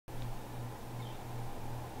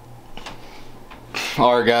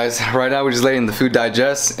Alright guys, right now we're just letting the food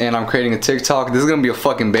digest and I'm creating a TikTok. This is gonna be a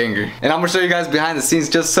fucking banger. And I'm gonna show you guys behind the scenes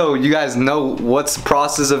just so you guys know what's the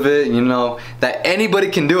process of it, you know, that anybody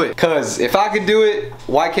can do it. Cause if I could do it,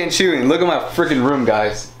 why can't you? And look at my freaking room,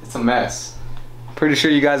 guys. It's a mess. Pretty sure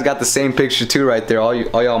you guys got the same picture too right there, all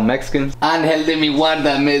y'all Mexicans. Ángel de mi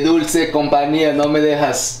guarda, me dulce compañía, no me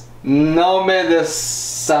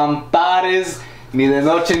desampares. Ni de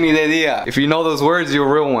noche ni de día. If you know those words, you're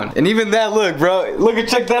a real one. And even that, look, bro. Look and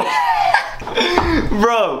check that.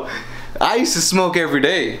 Bro, I used to smoke every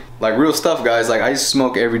day. Like real stuff, guys. Like I used to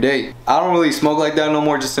smoke every day. I don't really smoke like that no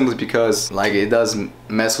more, just simply because like it does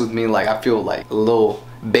mess with me. Like I feel like a little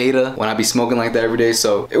beta when I be smoking like that every day.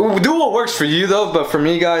 So it will do what works for you though, but for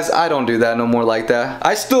me, guys, I don't do that no more like that.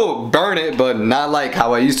 I still burn it, but not like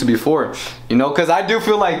how I used to before, you know, because I do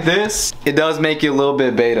feel like this, it does make you a little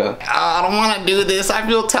bit beta. I don't want to do this, I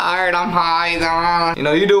feel tired, I'm high. You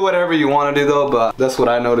know, you do whatever you want to do though, but that's what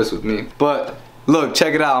I noticed with me. But look,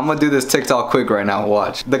 check it out. I'm gonna do this TikTok quick right now.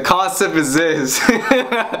 Watch. The concept is this.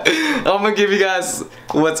 I'm gonna give you guys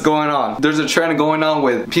what's going on. There's a trend going on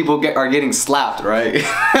with people are getting slapped, right?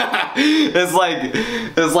 it's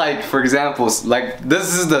like for example, like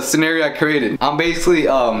this is the scenario I created. I'm basically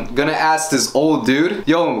gonna ask this old dude,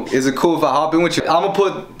 yo, is it cool if I hop in with you? I'm gonna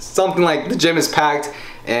put something like the gym is packed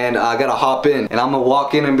and I gotta hop in, and I'm gonna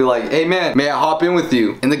walk in and be like, hey man, may I hop in with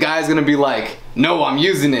you? And the guy's gonna be like, no, I'm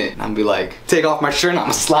using it. And I'm be like, take off my shirt and I'm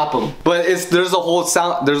gonna slap him. But there's a whole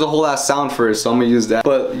ass sound for it, so I'm gonna use that.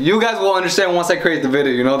 But you guys will understand once I create the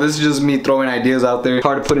video, you know, this is just me throwing ideas out there. It's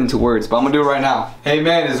hard to put into words, but I'm gonna do it right now. Hey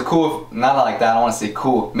man, is it cool if, not like that, I don't wanna say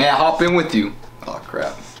cool. May I hop in with you? Oh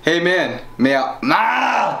crap. Hey man, may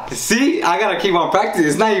I, see, I gotta keep on practicing,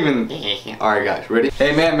 it's not even, alright guys, ready?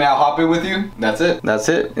 Hey man, may I hop in with you? That's it,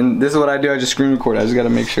 and this is what I do, I just screen record it. I just gotta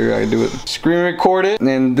make sure I do it. Screen record it,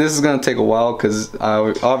 and this is gonna take a while because I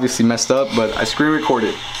obviously messed up, but I screen record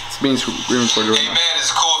it. It's being screen recorded right now. Hey man, it's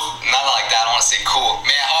cool, not like that, I don't wanna say cool.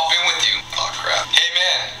 May I hop in with you? Oh crap. Hey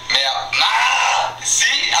man, may I, see,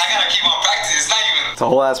 I gotta keep on practicing, it's not even, it's a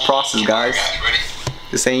whole ass process, guys. Ready?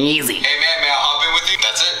 This ain't easy. Hey man, may I hop in with you?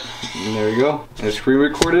 That's it. And there you go. I screen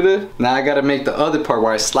recorded it. Now I gotta make the other part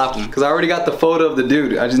where I slap him. Cause I already got the photo of the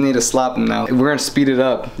dude. I just need to slap him now. We're gonna speed it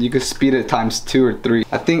up. You could speed it times 2 or 3.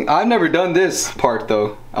 I think I've never done this part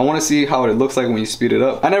though. I wanna see how it looks like when you speed it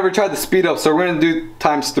up. I never tried to speed up, so we're gonna do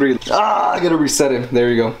times 3. I gotta reset it. There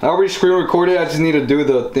you go. I already screen recorded. I just need to do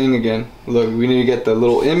the thing again. Look, we need to get the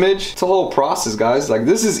little image. It's a whole process, guys. Like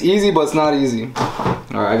this is easy, but it's not easy.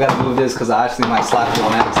 Alright, I gotta move this because I actually might slap you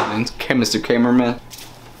on accident. Okay, Mr. Cameraman.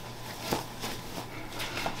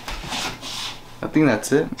 I think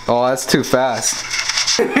that's it. Oh, that's too fast.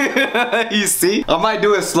 You see? I might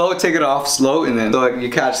do it slow, take it off slow, and then so like, you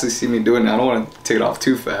can actually see me doing it. I don't want to take it off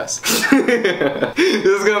too fast. This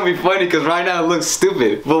is gonna be funny because right now it looks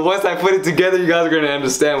stupid. But once I put it together, you guys are gonna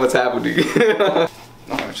understand what's happening. I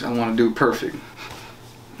want to do it perfect.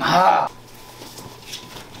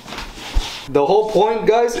 The whole point,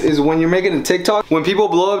 guys, is when you're making a TikTok, when people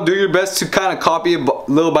blow up, do your best to kind of copy it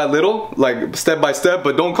little by little, like step by step,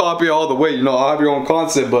 but don't copy it all the way. You know, I'll have your own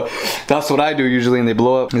concept, but that's what I do usually, and they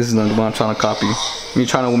blow up. This is not the one I'm trying to copy. Me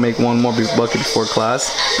trying to make one more big bucket before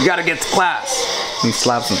class. You gotta get to class. And he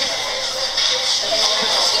slaps him.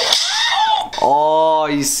 Oh,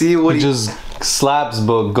 you see what he just slaps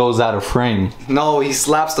but goes out of frame. No, he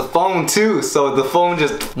slaps the phone too, so the phone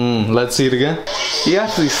just let's see it again. He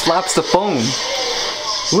actually slaps the phone.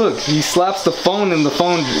 Look, he slaps the phone and the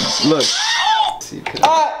phone, look. See,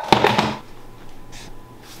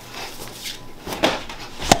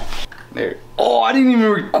 there. Oh, I didn't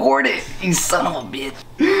even record it, you son of a bitch.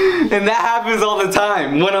 And that happens all the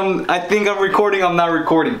time. When I think I'm recording, I'm not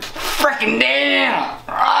recording. Freaking damn!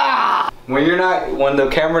 When the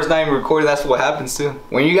camera's not even recording, that's what happens too.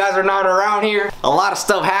 When you guys are not around here, a lot of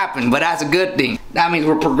stuff happens, but that's a good thing. That means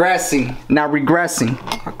we're progressing, not regressing.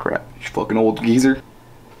 Oh crap, you fucking old geezer.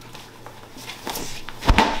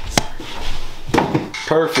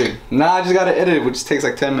 Perfect. Now I just gotta edit it, which takes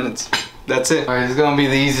like 10 minutes. That's it. Alright, this is gonna be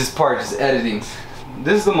the easiest part, just editing.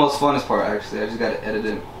 This is the most funnest part actually, I just gotta edit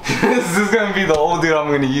it. This is gonna be the old dude I'm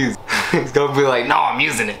gonna use. He's gonna be like, no, I'm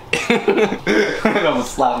using it. And I'm gonna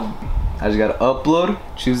slap him. I just gotta upload,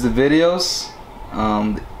 choose the videos.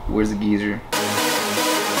 Where's the geezer?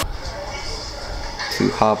 To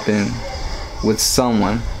hop in with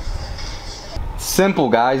someone. Simple,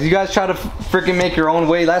 guys. You guys try to freaking make your own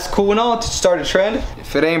way. That's cool and all to start a trend.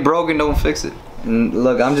 If it ain't broken, don't fix it. And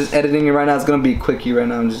look, I'm just editing it right now. It's gonna be quickie right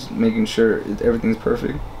now. I'm just making sure everything's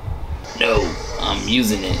perfect. No, I'm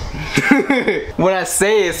using it. When I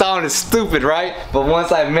say it, it sounded stupid, right? But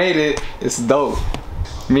once I made it, it's dope.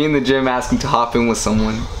 Me in the gym asking to hop in with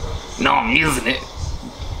someone. No, I'm using it.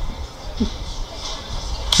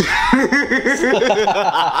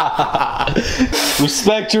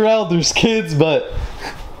 Respect your elders, kids, but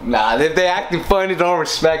nah, if they acting funny, don't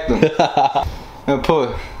respect them.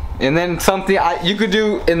 And then something you could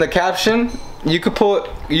do in the caption, you could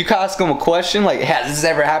ask them a question like, has this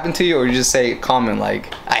ever happened to you? Or you just say comment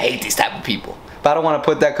like, I hate these type of people. But I don't want to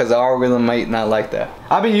put that because the algorithm might not like that.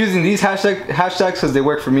 I've been using these hashtags because they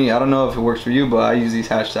work for me. I don't know if it works for you, but I use these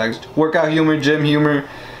hashtags. Workout humor, gym humor,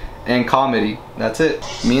 and comedy. That's it.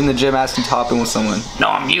 Me in the gym asking to hop in with someone. No,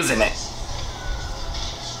 I'm using it.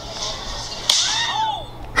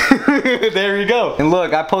 There you go. And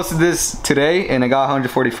look, I posted this today and I got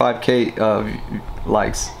 145K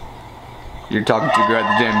likes. You're talking to a girl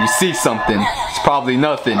at the gym. You see something. It's probably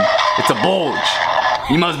nothing. It's a bulge.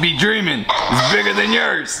 You must be dreaming. It's bigger than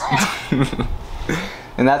yours.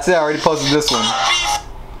 And that's it. I already posted this one.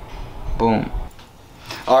 Boom.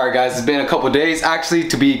 Alright guys, it's been a couple days. Actually,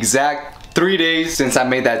 to be exact, 3 days since I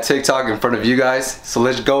made that TikTok in front of you guys. So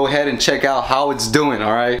let's go ahead and check out how it's doing,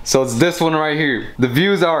 alright? So it's this one right here. The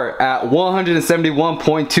views are at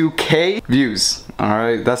 171.2K views.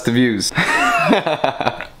 Alright, that's the views.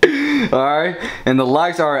 Alright, and the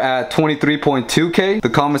likes are at 23.2K. The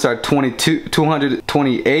comments are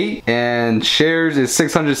 228, and shares is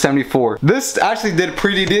 674. This actually did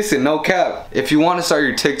pretty decent, no cap. If you want to start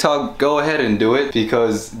your TikTok, go ahead and do it,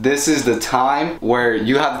 because this is the time where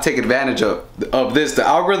you have to take advantage of this. The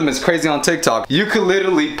algorithm is crazy on TikTok. You could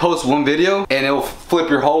literally post one video and it'll flip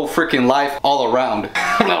your whole freaking life all around.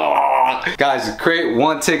 Guys, create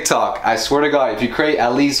one TikTok. I swear to God, if you create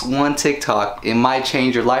at least one TikTok, it might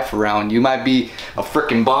change your life around. You might be a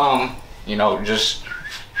freaking bomb, you know, just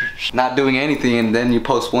not doing anything, and then you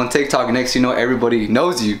post one TikTok and next you know everybody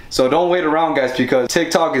knows you. So don't wait around, guys, because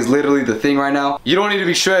TikTok is literally the thing right now. You don't need to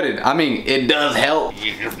be shredded. I mean, it does help.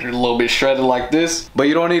 You're a little bit shredded like this, but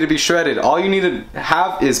you don't need to be shredded. All you need to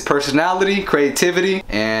have is personality, creativity,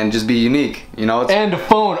 and just be unique, you know. And a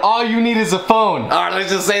phone. All you need is a phone. Alright, let's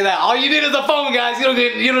just say that. All you need is a phone, guys. You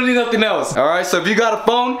don't need nothing else. Alright, so if you got a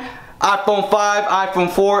phone, iPhone 5, iPhone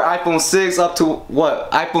 4, iPhone 6, up to what?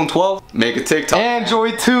 iPhone 12? Make a TikTok.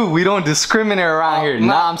 Android 2. We don't discriminate around here.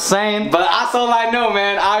 Nah, I'm saying. But that's all I know,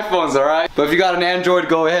 man. iPhones, alright? But if you got an Android,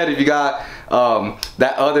 go ahead. If you got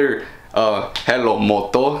that other Hello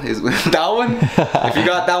Moto, is that one? If you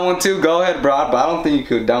got that one too, go ahead, bro. But I don't think you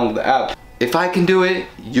could download the app. If I can do it,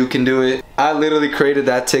 you can do it. I literally created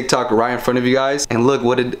that TikTok right in front of you guys, and look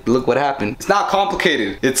what happened. It's not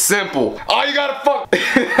complicated. It's simple. All you gotta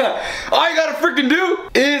freaking do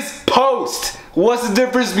is post. What's the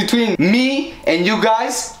difference between me and you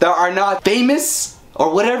guys that are not famous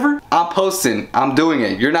or whatever? I'm posting. I'm doing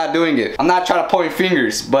it. You're not doing it. I'm not trying to point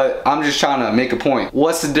fingers, but I'm just trying to make a point.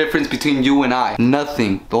 What's the difference between you and I?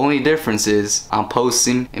 Nothing. The only difference is I'm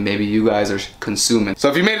posting and maybe you guys are consuming. So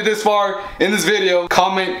if you made it this far in this video,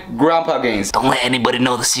 comment Grandpa Gains. Don't let anybody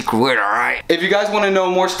know the secret word, alright? If you guys want to know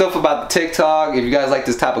more stuff about the TikTok, if you guys like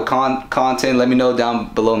this type of content, let me know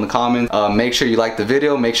down below in the comments. Make sure you like the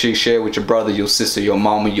video. Make sure you share it with your brother, your sister, your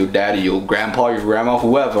mama, your daddy, your grandpa, your grandma,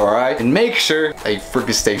 whoever, alright? And make sure that you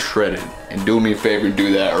freaking stay shredded. And do me a favor,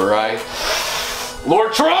 do that, alright?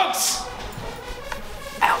 Lord Trunks!